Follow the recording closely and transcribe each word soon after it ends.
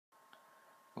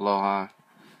Aloha.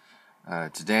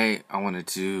 Today I wanted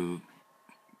to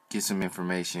get some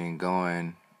information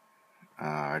going,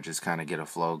 or just kind of get a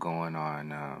flow going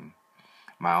on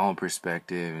my own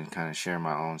perspective and kind of share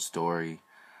my own story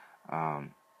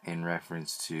in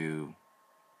reference to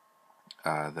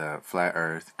the flat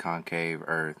earth, concave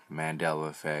earth, Mandela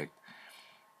effect,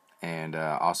 and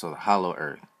also the hollow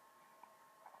earth.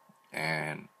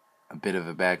 And a bit of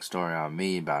a backstory on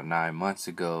me: about 9 months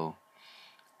ago,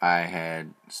 I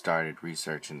had started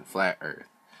researching the flat earth,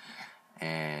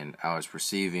 and I was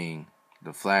perceiving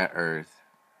the flat earth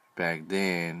back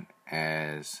then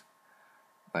as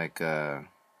like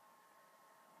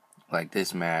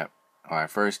this map. Or I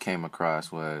first came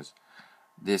across was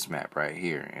this map right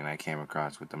here, and I came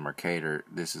across with the Mercator.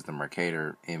 This is the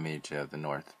Mercator image of the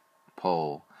North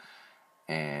Pole,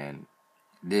 and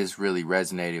this really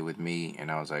resonated with me, and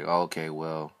I was like, oh, okay,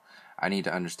 well, I need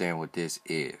to understand what this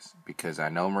is, because I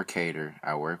know Mercator.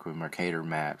 I work with Mercator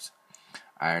maps.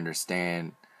 I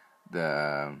understand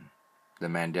the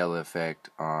Mandela effect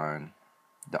on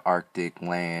the Arctic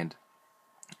land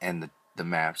and the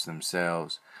maps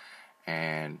themselves,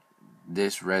 and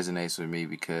this resonates with me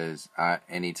because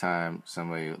anytime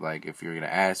somebody, like, if you're gonna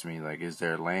ask me, like, is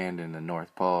there land in the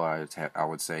North Pole, I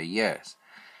would say yes.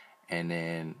 And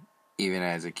then even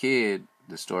as a kid,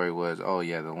 the story was, oh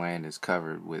yeah, the land is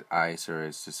covered with ice, or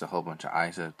it's just a whole bunch of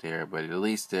ice up there, but at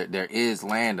least there is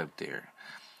land up there.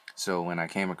 So when I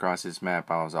came across this map,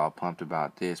 I was all pumped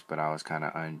about this, but I was kind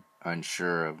of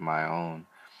unsure of my own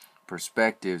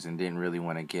perspectives and didn't really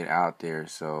want to get out there.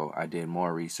 So I did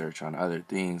more research on other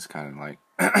things, kind of like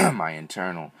my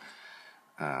internal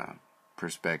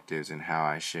perspectives and how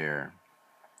I share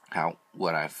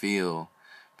what I feel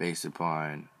based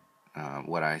upon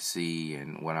what I see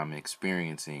and what I'm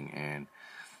experiencing. And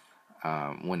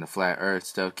when the flat earth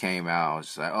stuff came out, I was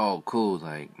just like, oh, cool,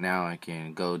 like now I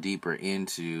can go deeper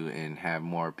into and have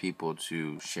more people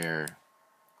to share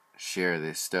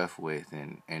this stuff with,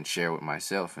 and share with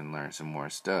myself and learn some more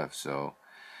stuff. So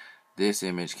this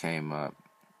image came up,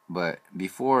 but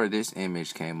before this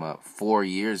image came up 4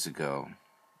 years ago,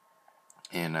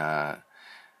 in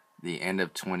the end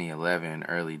of 2011,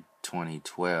 early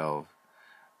 2012,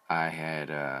 I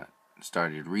had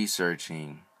started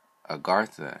researching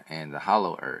Agartha and the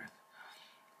hollow earth,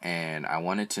 and I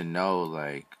wanted to know,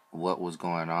 like, what was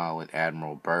going on with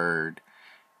Admiral Byrd,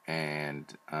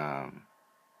 and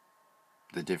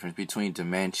the difference between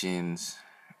dimensions,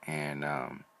 and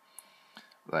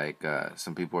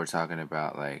some people were talking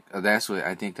about, like,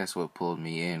 I think that's what pulled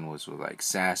me in, was with, like,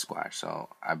 Sasquatch. So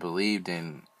I believed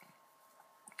in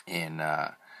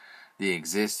the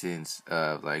existence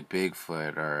of, like,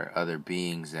 Bigfoot or other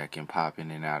beings that can pop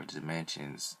in and out of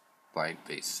dimensions, like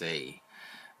they say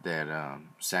that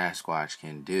Sasquatch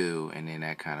can do. And then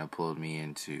that kind of pulled me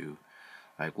into,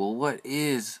 like, well, what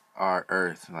is our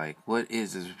Earth? Like, what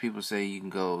is this? People say you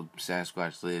can go,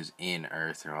 Sasquatch lives in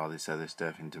Earth, or all this other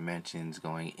stuff, in dimensions,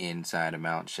 going inside of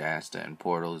Mount Shasta and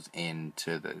portals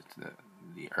into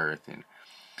the Earth. And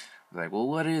like, well,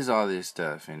 what is all this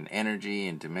stuff, and energy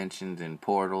and dimensions and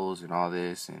portals and all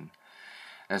this? And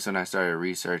that's when I started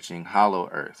researching Hollow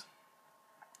Earth.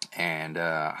 And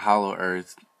Hollow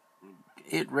Earth,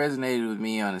 it resonated with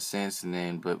me on a sense,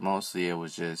 but mostly it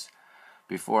was just,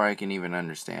 before I can even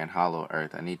understand Hollow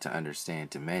Earth, I need to understand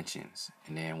dimensions.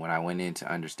 And then when I went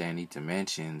into understanding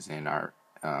dimensions and our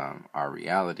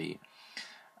reality,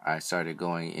 I started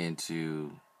going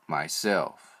into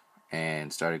myself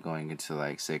and started going into,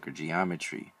 like, sacred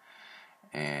geometry.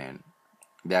 And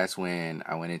that's when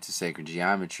I went into sacred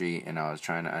geometry, and I was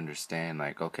trying to understand,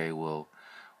 like, okay, well,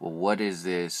 what is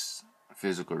this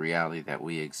physical reality that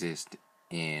we exist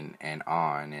in and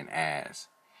on and as?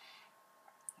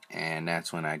 And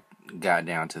that's when I got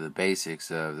down to the basics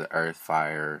of the earth,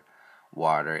 fire,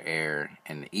 water, air,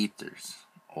 and the ethers,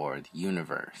 or the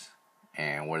universe.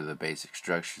 And what are the basic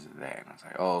structures of that? And I was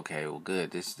like, oh, okay, well,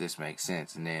 good. This makes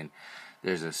sense. And then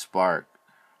there's a spark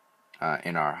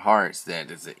in our hearts that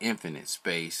is an infinite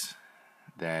space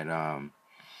that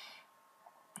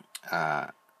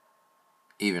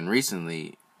even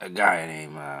recently, a guy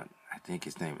named, I think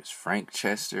his name is Frank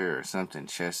Chester or something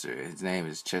Chester. His name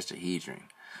is Chester Hedron.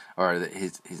 Or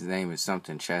his name is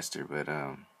something Chester, but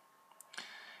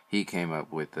he came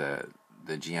up with the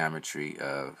geometry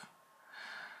of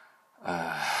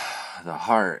the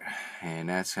heart, and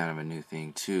that's kind of a new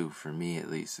thing too, for me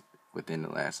at least, within the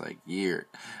last, like, year.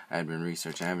 I've been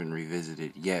researching. I haven't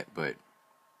revisited yet, but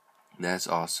that's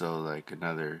also, like,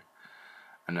 another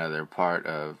part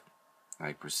of,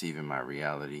 like, perceiving my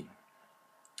reality.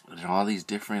 And all these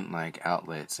different, like,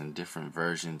 outlets and different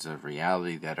versions of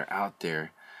reality that are out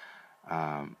there,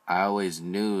 I always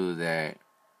knew that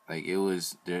like it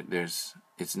was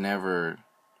it's never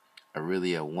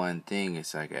really a one thing.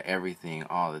 It's like a everything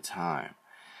all the time.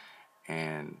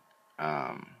 And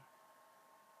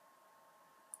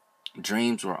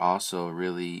dreams were also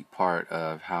really part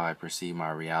of how I perceive my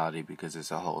reality, because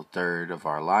it's a whole third of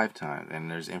our lifetime,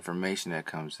 and there's information that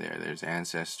comes there. There's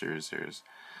ancestors. There's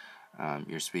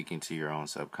you're speaking to your own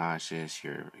subconscious.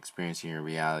 You're experiencing your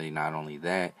reality. Not only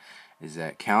that, is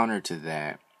that counter to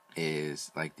that is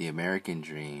like the American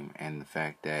dream, and the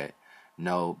fact that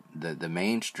no, the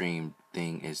mainstream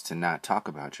thing is to not talk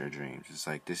about your dreams. It's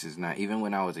like, this is not, even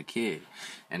when I was a kid,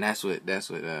 and that's what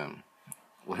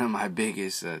one of my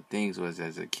biggest things was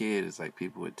as a kid. Is like,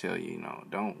 people would tell you,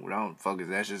 don't focus,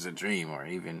 that's just a dream. Or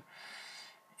even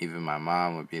my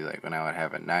mom would be like, when I would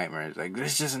have a nightmare, it's like,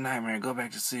 it's just a nightmare, go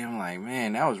back to sleep. I'm like,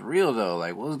 man, that was real though.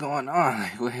 Like, what's going on?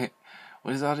 Like,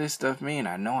 what does all this stuff mean?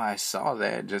 I know I saw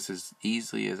that just as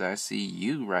easily as I see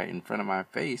you right in front of my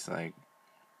face. Like,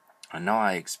 I know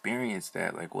I experienced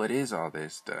that. Like, what is all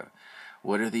this stuff?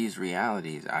 What are these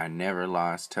realities? I never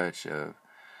lost touch of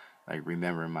like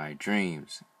remembering my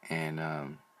dreams, and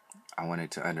I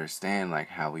wanted to understand like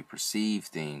how we perceive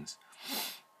things,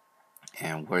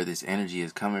 and where this energy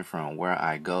is coming from, where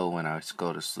I go when I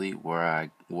go to sleep,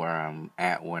 where I'm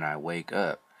at when I wake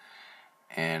up.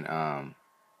 And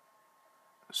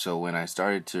so when I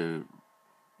started to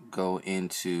go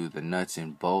into the nuts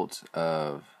and bolts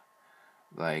of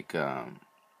like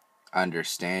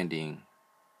understanding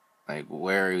like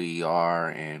where we are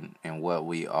and what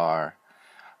we are,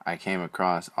 I came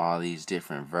across all these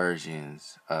different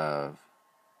versions of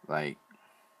like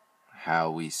how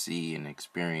we see and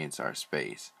experience our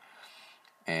space,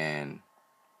 and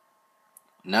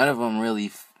none of them really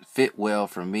fit well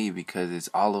for me, because it's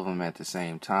all of them at the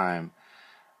same time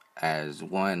as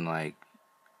one, like,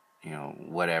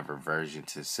 whatever version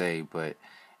to say. But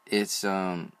it's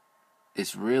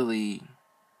really,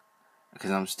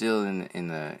 because I'm still in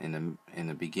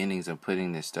the beginnings of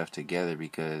putting this stuff together,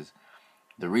 because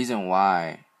the reason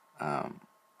why I'm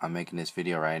making this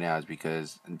video right now is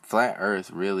because flat earth,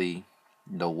 really,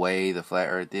 the way the flat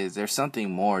earth is, there's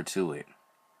something more to it.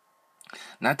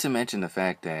 Not to mention the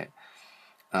fact that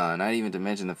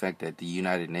the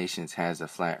United Nations has a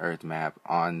flat earth map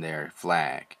on their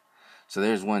flag. So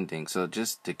there's one thing. So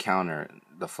just to counter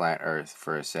the flat earth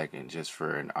for a second, just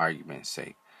for an argument's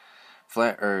sake.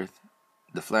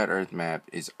 The flat earth map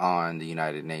is on the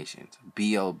United Nations.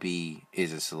 B.O.B.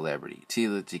 is a celebrity.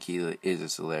 Tila Tequila is a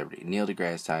celebrity. Neil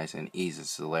deGrasse Tyson is a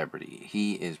celebrity.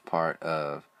 He is part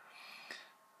of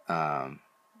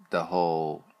the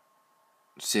whole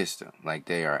system. Like,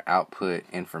 they are output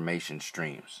information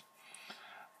streams.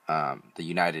 The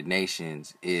United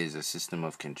Nations is a system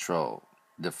of control.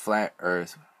 The flat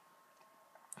earth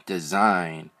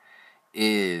design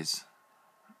is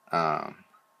so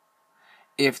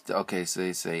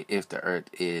they say if the earth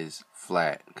is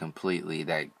flat completely,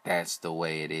 that's the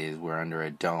way it is, we're under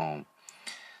a dome,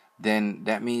 then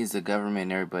that means the government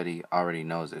and everybody already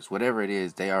knows this. Whatever it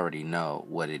is, they already know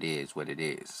what it is.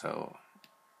 So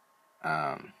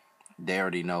they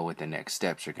already know what the next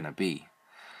steps are going to be.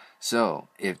 So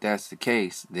if that's the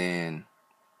case, then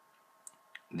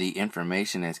the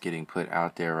information that's getting put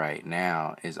out there right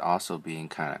now is also being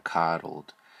kind of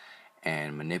coddled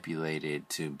and manipulated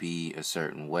to be a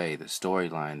certain way. The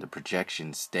storyline, the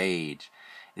projection stage,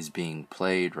 is being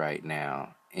played right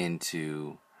now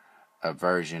into a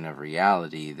version of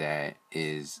reality that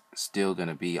is still going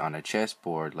to be on a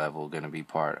chessboard level, going to be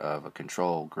part of a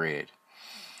control grid.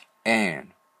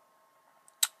 And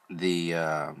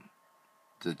the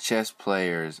chess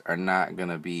players are not going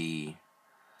to be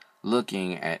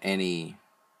looking at any,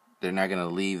 they're not going to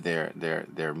leave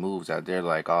their moves out there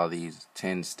like all these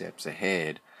 10 steps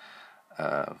ahead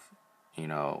of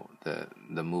the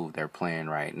move they're playing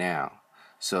right now.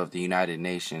 So if the United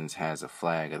Nations has a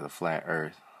flag of the flat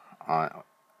earth on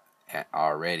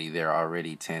already, they're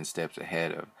already 10 steps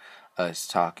ahead of us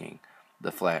talking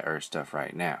the flat earth stuff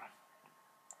right now.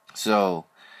 So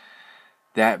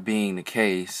that being the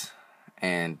case,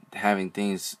 and having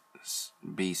things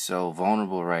be so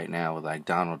vulnerable right now with like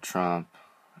Donald Trump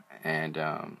and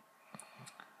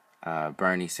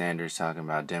Bernie Sanders talking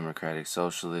about democratic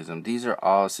socialism, these are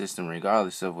all system,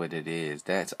 regardless of what it is,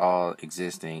 that's all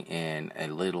existing in a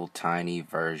little tiny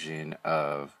version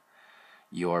of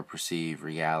your perceived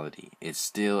reality. It's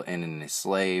still in an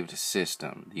enslaved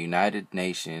system. The United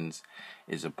Nations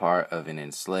is a part of an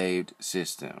enslaved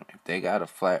system. If they got a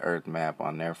flat earth map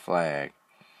on their flag,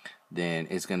 then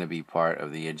it's going to be part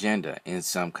of the agenda in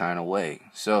some kind of way.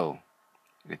 So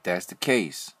if that's the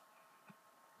case,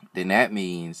 then that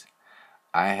means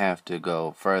I have to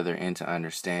go further into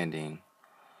understanding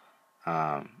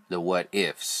the what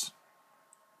ifs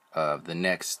of the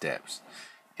next steps.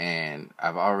 And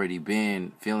I've already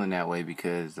been feeling that way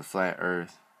because the flat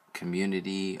earth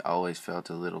community always felt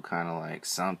a little kind of like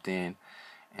something.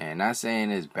 And not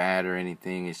saying it's bad or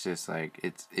anything, it's just like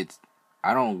it's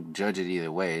I don't judge it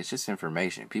either way. It's just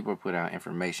information. People put out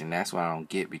information. That's what I don't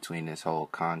get between this whole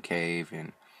concave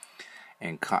and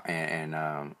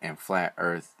flat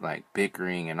earth like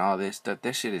bickering and all this stuff.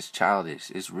 That shit is childish.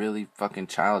 It's really fucking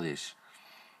childish.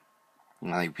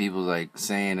 Like people like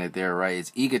saying that they're right.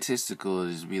 It's egotistical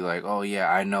to just be like, oh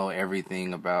yeah, I know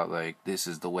everything about like this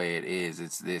is the way it is.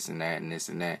 It's this and that and this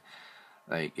and that.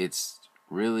 Like it's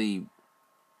really,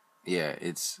 yeah.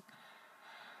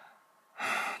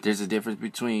 There's a difference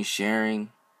between sharing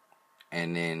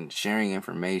and then sharing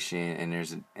information,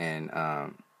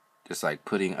 and just like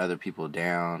putting other people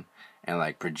down and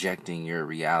like projecting your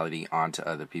reality onto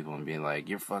other people and being like,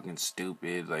 you're fucking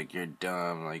stupid, like you're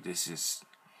dumb, like this is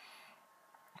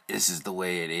the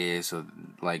way it is. So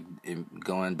like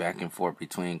going back and forth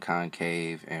between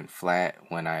concave and flat,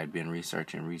 when I had been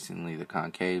researching recently the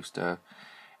concave stuff,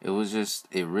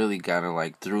 it really kind of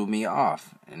like threw me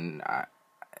off, and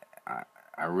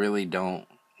I really don't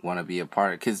want to be a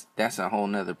part of, because that's a whole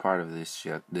nother part of this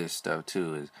stuff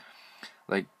too, is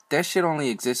like that shit only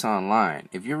exists online.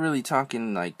 If you're really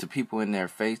talking like to people in their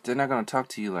face, they're not gonna talk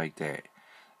to you like that.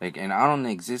 Like, and I don't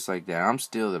exist like that. I'm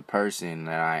still the person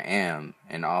that I am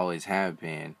and always have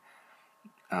been,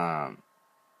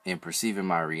 in perceiving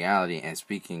my reality and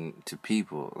speaking to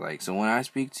people. Like, so when I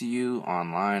speak to you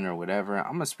online or whatever,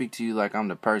 I'm gonna speak to you like I'm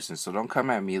the person. So don't come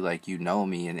at me like you know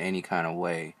me in any kind of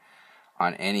way,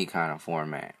 on any kind of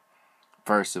format.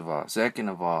 First of all. Second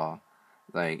of all,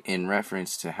 like in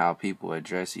reference to how people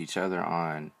address each other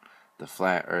on the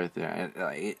flat earth,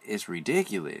 it's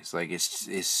ridiculous. Like it's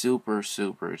super,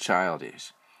 super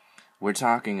childish. We're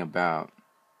talking about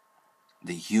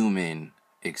the human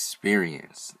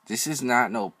experience. This is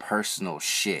not no personal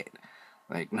shit.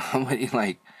 Like nobody,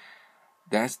 like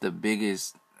that's the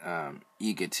biggest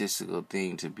egotistical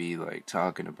thing to be like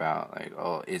talking about, like,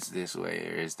 oh, it's this way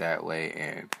or it's that way,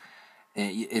 and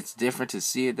it's different to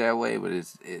see it that way, but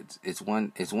it's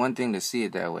one thing to see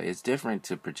it that way. It's different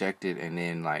to project it and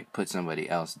then like put somebody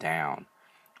else down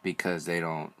because they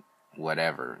don't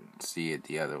whatever see it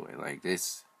the other way. Like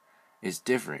this, it's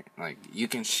different. Like you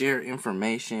can share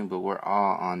information, but we're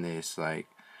all on this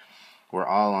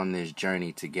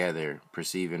journey together,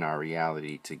 perceiving our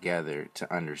reality together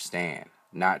to understand,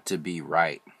 not to be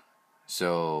right.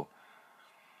 So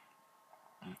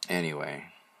anyway,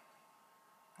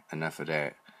 enough of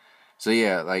that. So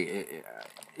yeah, like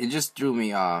it just threw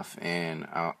me off, and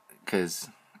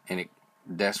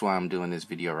that's why I'm doing this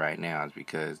video right now, is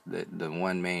because the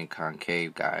one main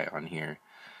concave guy on here,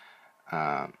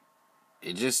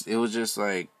 it was just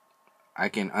like I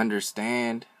can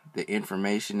understand the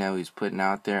information that he's putting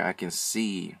out there. I can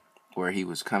see where he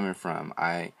was coming from.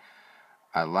 I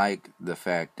like the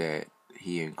fact that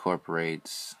he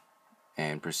incorporates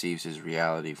and perceives his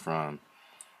reality from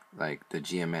like the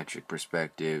geometric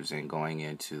perspectives, and going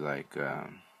into like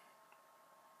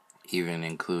even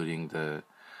including the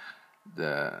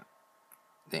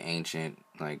ancient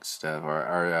like stuff,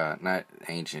 or not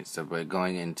ancient stuff, but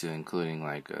going into including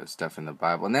like stuff in the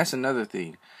Bible. And that's another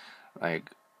thing.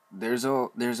 Like there's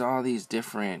all these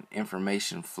different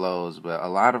information flows, but a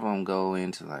lot of them go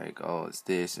into like, oh, it's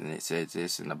this and it says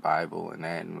this in the Bible and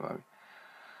that, and like,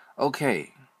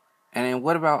 okay. And then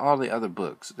what about all the other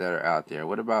books that are out there?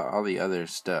 What about all the other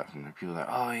stuff? And people are like,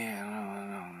 oh yeah,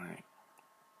 no. Like,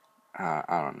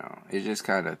 I don't know. It just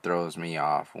kind of throws me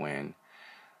off when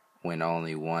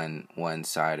only one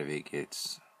side of it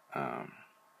gets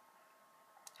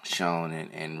shown,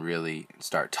 and really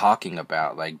start talking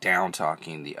about, like, down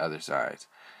talking the other sides.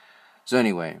 So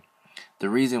anyway, the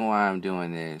reason why I'm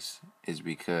doing this is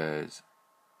because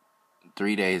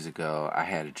 3 days ago I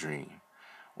had a dream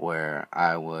where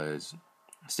I was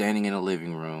standing in a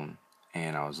living room,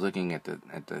 and I was looking at the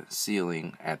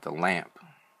ceiling at the lamp,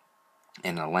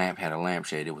 and the lamp had a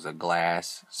lampshade. It was a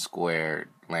glass square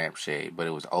lampshade, but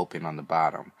it was open on the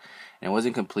bottom, and it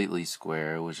wasn't completely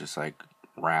square. It was just like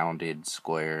rounded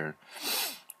square,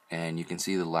 and you can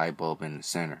see the light bulb in the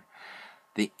center.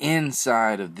 The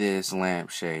inside of this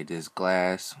lampshade, this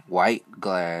white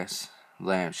glass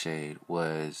lampshade,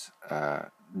 was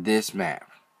this map.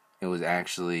 It was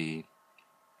actually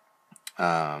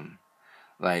it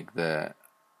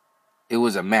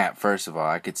was a map. First of all,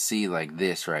 I could see like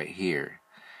this right here,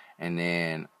 and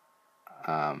then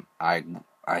I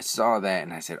saw that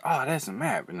and I said, oh, that's a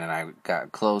map. And then I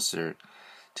got closer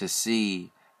to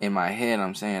see. In my head,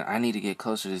 I'm saying I need to get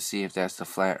closer to see if that's the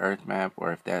flat earth map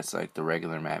or if that's like the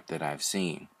regular map that I've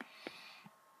seen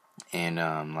in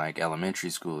like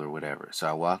elementary school or whatever. So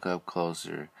I walk up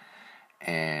closer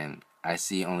and I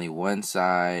see only one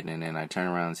side, and then I turn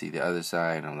around and see the other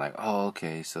side, and I'm like, oh,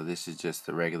 okay, so this is just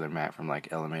the regular map from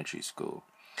like elementary school.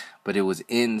 But it was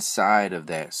inside of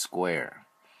that square,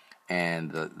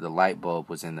 and the light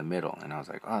bulb was in the middle, and I was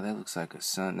like, oh, that looks like a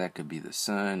sun, that could be the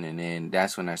sun. And then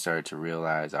that's when I started to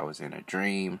realize I was in a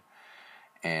dream,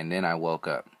 and then I woke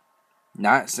up.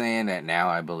 Not saying that now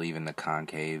I believe in the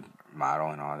concave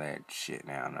model and all that shit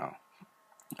now, no.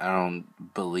 I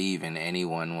don't believe in any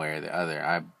one way or the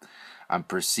other. I'm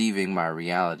perceiving my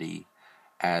reality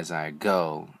as I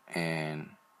go,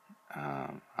 and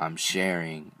I'm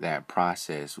sharing that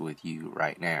process with you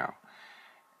right now.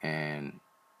 And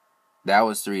that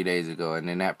was 3 days ago, and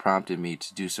then that prompted me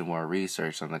to do some more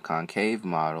research on the concave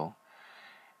model,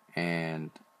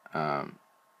 and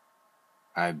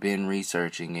I've been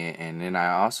researching it, and then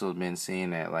I also been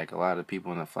seeing that like a lot of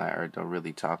people in the flat earth don't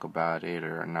really talk about it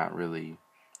or are not really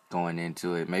going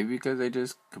into it, maybe because they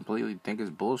just completely think it's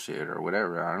bullshit or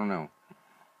whatever. I don't know.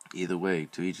 Either way,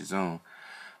 to each his own.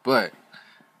 But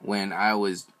when I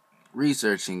was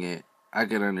researching it, I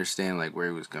could understand like where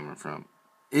he was coming from.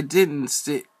 It didn't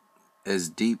sit as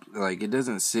deep, like it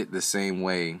doesn't sit the same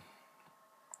way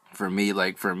for me.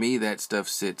 Like for me, that stuff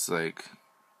sits like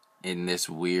in this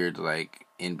weird like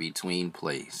in between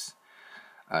place.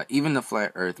 Even the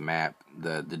flat earth map,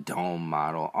 the dome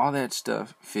model, all that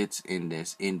stuff fits in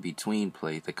this in between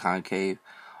place. The concave,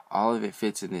 all of it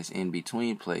fits in this in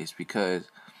between place because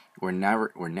we're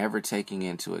never taking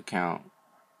into account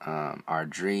our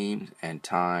dreams and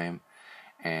time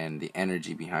and the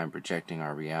energy behind projecting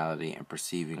our reality and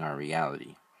perceiving our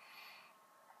reality.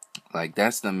 Like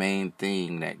that's the main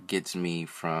thing that gets me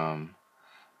from,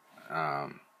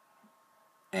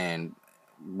 and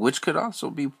which could also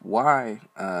be why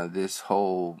this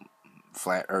whole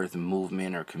flat earth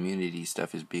movement or community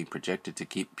stuff is being projected to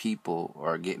keep people,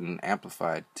 or getting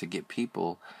amplified to get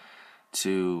people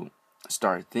to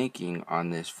start thinking on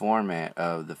this format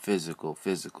of the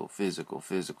physical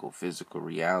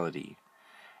reality,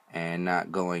 and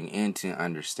not going into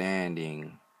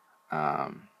understanding,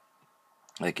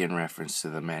 like in reference to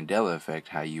the Mandela effect,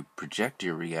 how you project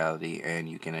your reality and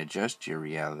you can adjust your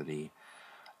reality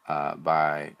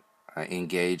by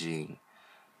engaging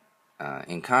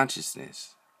in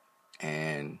consciousness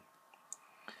and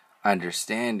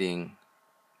understanding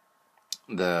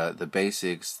the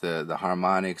basics, the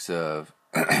harmonics of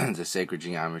the sacred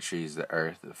geometries, the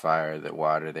earth, the fire, the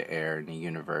water, the air, and the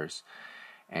universe,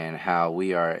 and how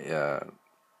we are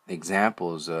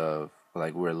examples of,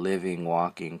 like, we're living,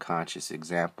 walking, conscious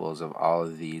examples of all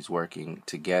of these working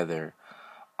together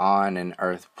on an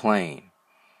earth plane.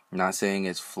 I'm not saying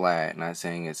it's flat, not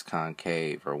saying it's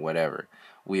concave or whatever.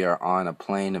 We are on a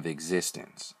plane of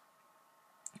existence.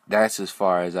 That's as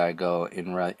far as I go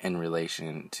in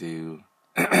relation to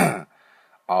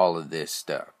all of this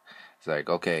stuff. It's like,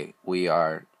 okay, we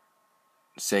are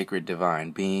sacred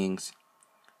divine beings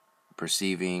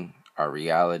perceiving our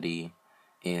reality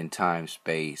in time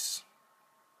space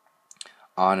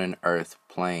on an earth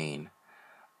plane.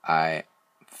 I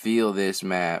feel this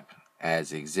map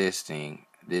as existing.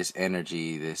 This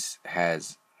energy, this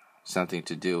has something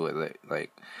to do with it.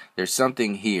 Like, there's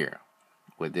something here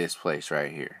with this place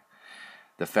right here.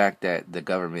 The fact that the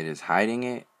government is hiding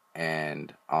it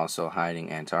and also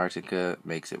hiding Antarctica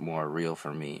makes it more real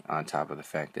for me, on top of the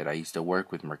fact that I used to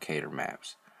work with Mercator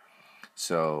maps.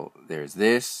 So there's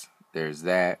this, there's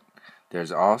that.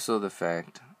 There's also the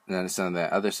fact, and then on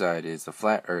the other side is the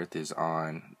flat earth is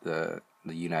on the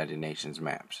United Nations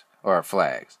maps, or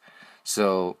flags.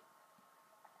 So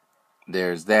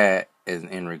there's that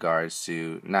in regards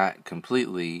to not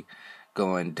completely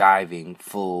diving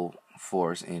full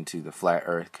force into the flat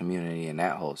earth community and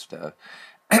that whole stuff.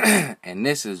 And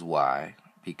this is why,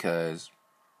 because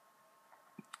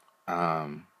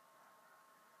I've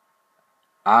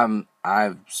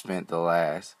spent the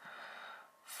last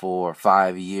 4 or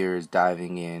 5 years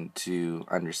diving into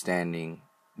understanding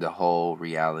the whole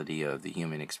reality of the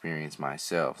human experience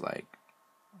myself, like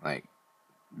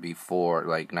before,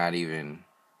 like not even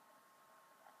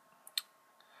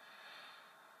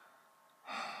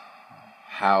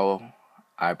how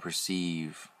I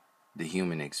perceive the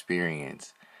human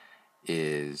experience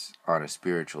is on a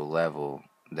spiritual level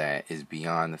that is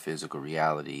beyond the physical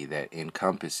reality, that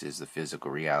encompasses the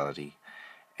physical reality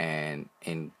and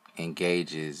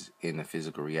engages in the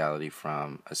physical reality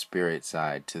from a spirit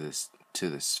side to the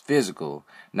physical,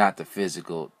 not the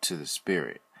physical to the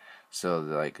spirit. So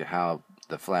like how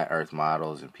the flat earth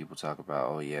models, and people talk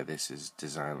about, oh yeah, this is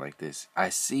designed like this. I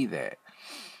see that.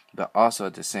 But also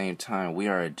at the same time, we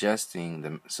are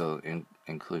adjusting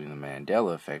including the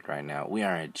Mandela effect right now, we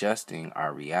are adjusting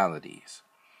our realities.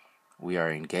 We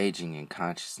are engaging in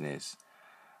consciousness,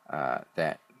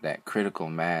 that critical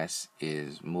mass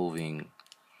is moving.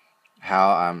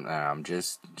 I'm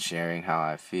just sharing how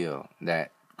I feel.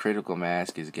 That critical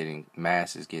mass is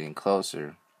getting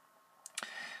closer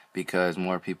because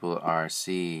more people are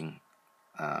seeing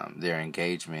their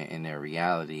engagement in their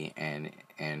reality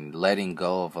and letting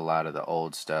go of a lot of the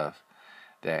old stuff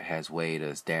that has weighed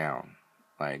us down,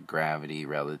 like gravity,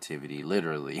 relativity,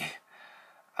 literally.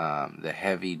 The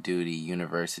heavy duty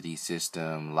university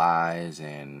system, lies,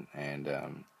 and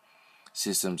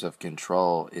systems of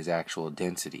control is actual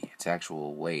density. It's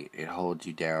actual weight. It holds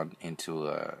you down into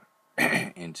a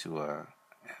into a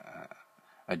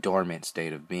dormant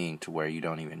state of being to where you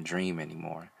don't even dream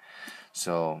anymore.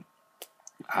 So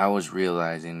I was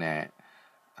realizing that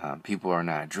people are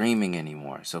not dreaming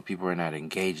anymore. So people are not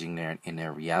engaging in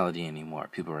their reality anymore.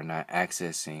 People are not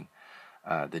accessing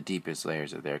the deepest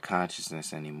layers of their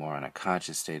consciousness anymore on a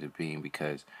conscious state of being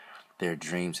because their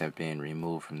dreams have been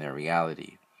removed from their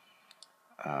reality.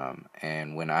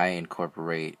 And when I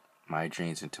incorporate my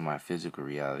dreams into my physical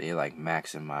reality, it like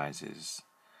maximizes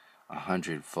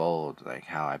 100-fold like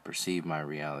how I perceive my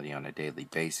reality on a daily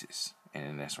basis.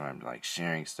 And that's why I'm like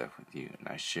sharing stuff with you, and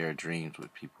I share dreams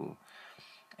with people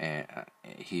and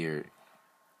here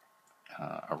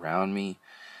around me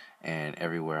and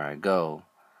everywhere I go.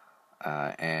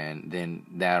 And then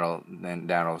that'll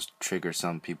trigger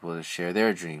some people to share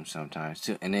their dreams sometimes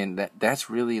too. And then that's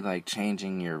really like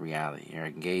changing your reality. You're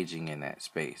engaging in that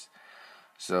space.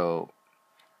 So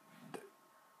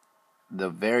the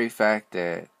very fact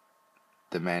that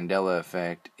the Mandela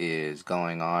effect is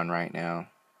going on right now,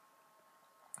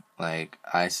 like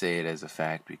I say it as a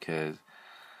fact because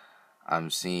I'm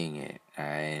seeing it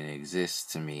and it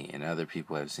exists to me, and other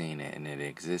people have seen it and it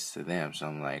exists to them. So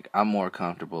I'm like, I'm more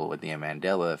comfortable with the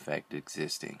Mandela effect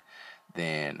existing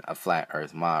than a flat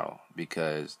earth model,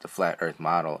 because the flat earth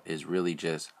model is really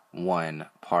just one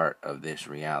part of this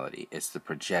reality. It's the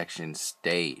projection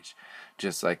stage,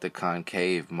 just like the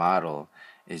concave model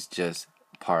is just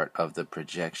part of the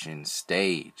projection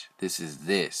stage.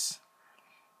 This.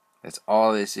 That's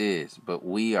all this is. But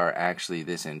we are actually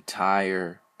this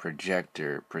entire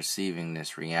projector perceiving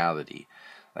this reality.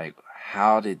 Like,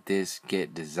 how did this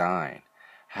get designed?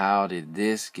 How did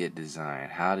this get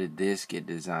designed? How did this get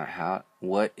designed?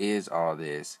 What is all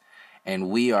this?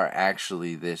 And we are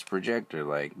actually this projector.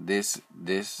 Like this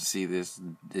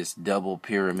double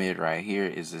pyramid right here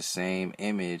is the same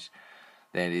image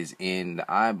that is in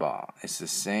the eyeball. It's the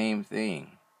same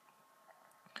thing.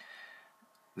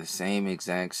 The same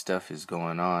exact stuff is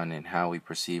going on in how we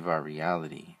perceive our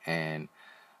reality. And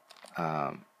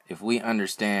if we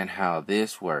understand how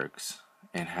this works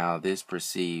and how this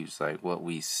perceives like what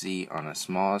we see on a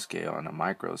small scale, on a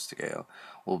micro scale,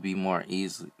 it'll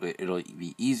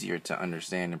be easier to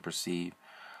understand and perceive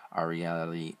our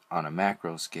reality on a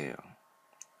macro scale.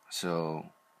 So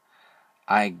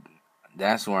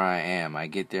that's where I am. I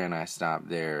get there and I stop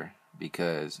there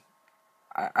because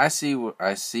I see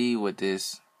what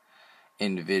this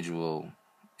individual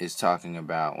is talking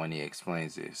about when he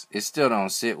explains this. It still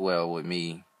don't sit well with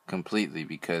me completely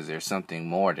because there's something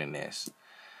more than this.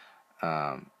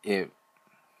 I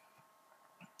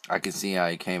can see how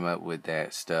he came up with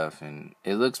that stuff, and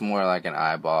it looks more like an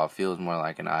eyeball, feels more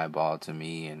like an eyeball to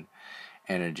me, and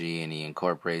energy, and he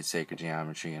incorporates sacred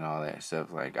geometry and all that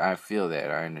stuff. Like, I feel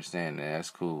that, I understand that, that's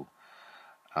cool.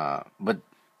 But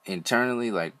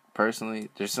internally, like personally,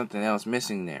 there's something else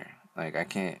missing there. Like, I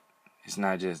can't. It's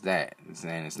not just that.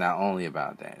 It's not only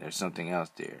about that. There's something else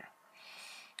there.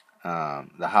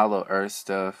 The hollow earth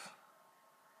stuff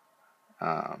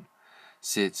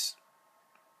sits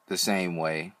the same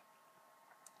way,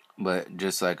 but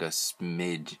just like a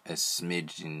smidgen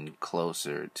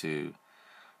closer to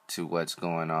what's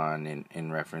going on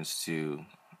in reference to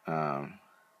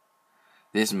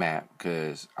this map,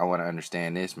 because I want to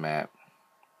understand this map.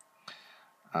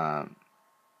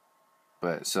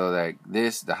 But so like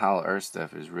the hollow earth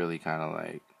stuff is really kind of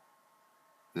like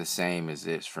the same as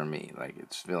this for me. Like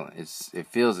it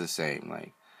feels the same.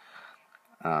 Like,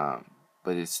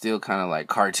 but it's still kind of like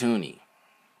cartoony.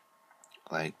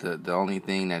 Like the only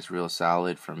thing that's real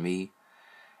solid for me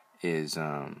is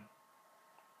the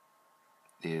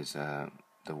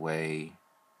way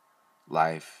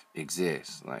life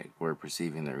exists. Like we're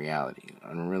perceiving the reality. I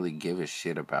don't really give a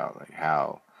shit about like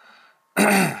how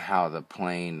how the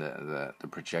plane, the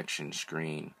projection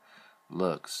screen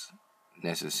looks.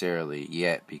 necessarily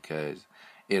yet, because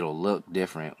it'll look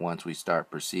different once we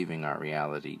start perceiving our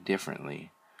reality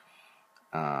differently.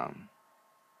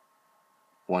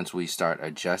 Once we start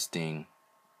adjusting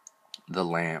the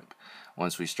lamp,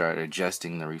 once we start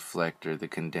adjusting the reflector, the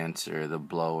condenser, the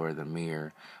blower, the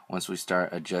mirror, once we start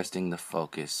adjusting the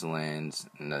focus lens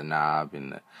and the knob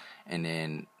and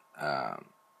then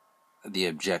the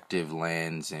objective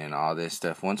lens and all this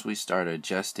stuff, once we start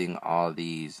adjusting all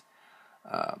these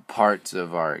parts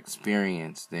of our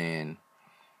experience, then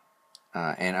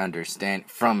and understand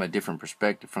from a different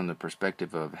perspective, from the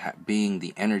perspective of being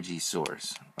the energy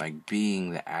source, like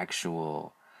being the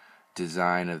actual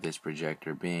design of this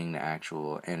projector, being the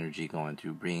actual energy going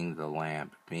through, being the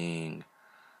lamp, being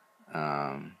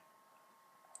the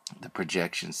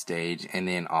projection stage, and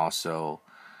then also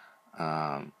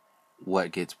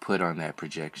what gets put on that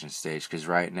projection stage. Because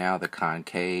right now the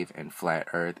concave and flat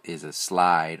earth is a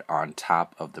slide on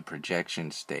top of the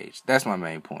projection stage. That's my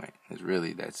main point.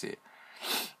 That's it.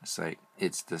 It's like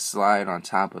it's the slide on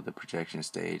top of the projection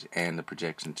stage and the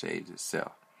projection stage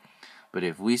itself. But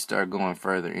if we start going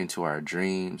further into our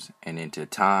dreams and into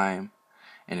time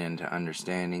and into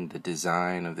understanding the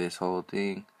design of this whole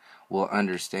thing, we'll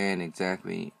understand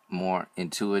exactly more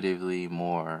intuitively,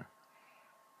 more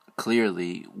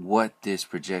clearly what this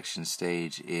projection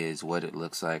stage is, what it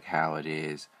looks like, how it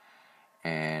is.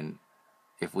 And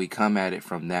if we come at it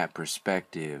from that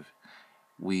perspective,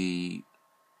 we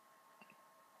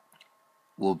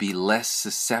will be less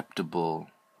susceptible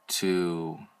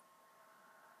to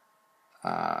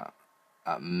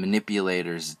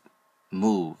manipulators'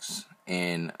 moves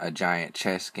in a giant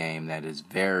chess game that is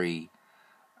very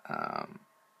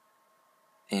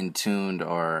in tuned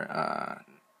or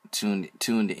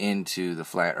tuned into the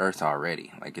flat earth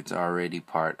already. Like it's already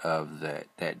part of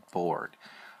that board.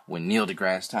 When Neil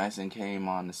deGrasse Tyson came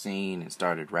on the scene and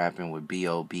started rapping with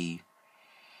B.O.B.,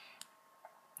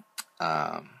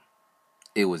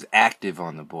 it was active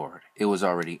on the board. It was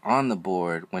already on the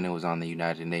board when it was on the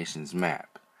United Nations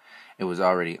map. It was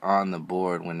already on the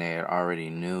board when they had already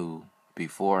knew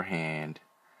beforehand,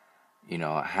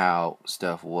 how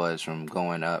stuff was from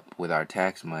going up with our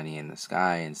tax money in the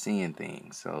sky and seeing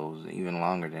things. So it was even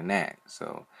longer than that.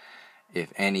 So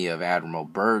if any of Admiral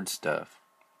Byrd's stuff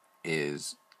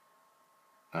is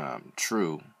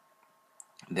true,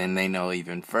 then they know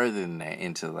even further than that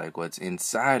into like what's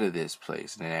inside of this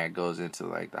place. And then that goes into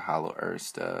like the hollow earth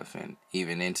stuff and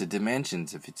even into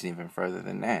dimensions if it's even further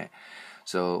than that.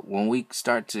 So when we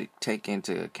start to take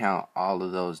into account all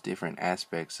of those different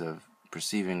aspects of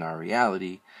perceiving our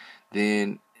reality,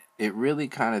 then it really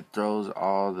kind of throws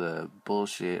all the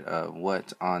bullshit of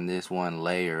what's on this one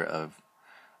layer of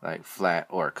like flat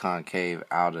or concave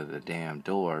out of the damn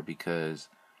door, because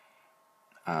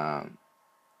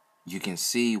you can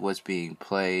see what's being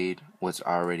played, what's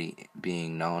already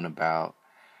being known about,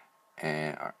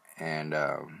 and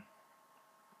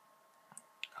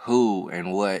who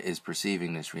and what is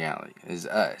perceiving this reality. It's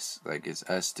us. Like, it's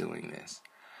us doing this.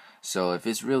 So if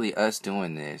it's really us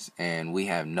doing this and we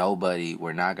have nobody,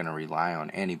 we're not going to rely on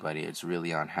anybody. It's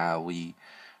really on how we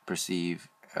perceive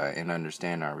and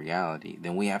understand our reality.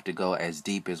 Then we have to go as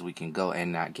deep as we can go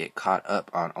and not get caught up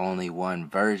on only one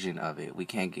version of it. We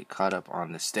can't get caught up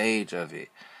on the stage of it.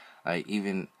 Like,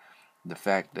 even the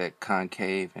fact that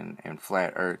concave and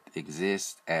flat earth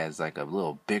exists as like a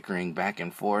little bickering back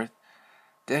and forth,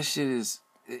 that shit is,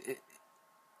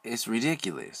 it's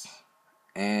ridiculous.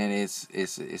 And it's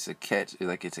a catch,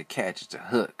 it's a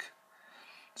hook.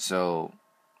 So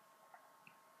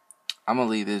I'm gonna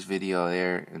leave this video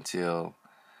there until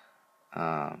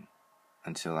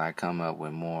I come up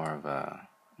with more of a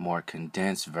more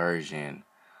condensed version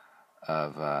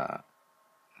of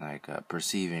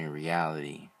perceiving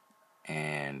reality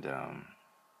and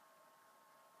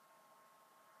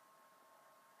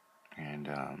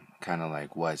kind of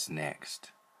like what's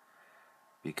next,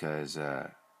 because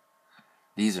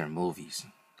these are movies.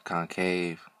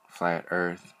 Concave, flat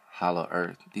earth, hollow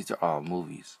earth, these are all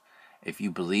movies. If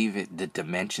you believe it, the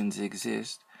dimensions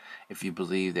exist. If you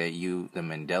believe that the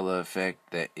Mandela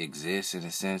effect that exists in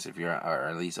a sense, if you're or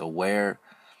at least aware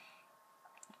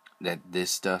that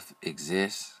this stuff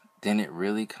exists, then it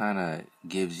really kind of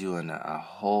gives you a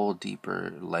whole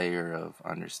deeper layer of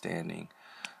understanding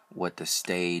what the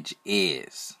stage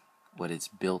is, what it's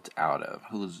built out of,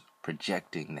 who's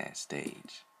projecting that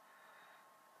stage,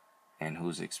 and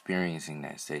who's experiencing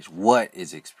that stage, what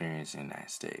is experiencing that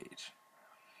stage.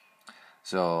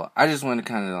 So I just want to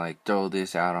kind of like throw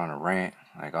this out on a rant,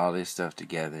 like all this stuff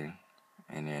together,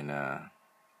 and then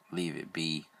leave it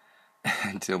be,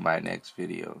 until my next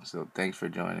video. So thanks for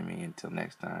joining me. Until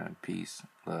next time, peace,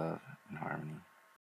 love, and harmony.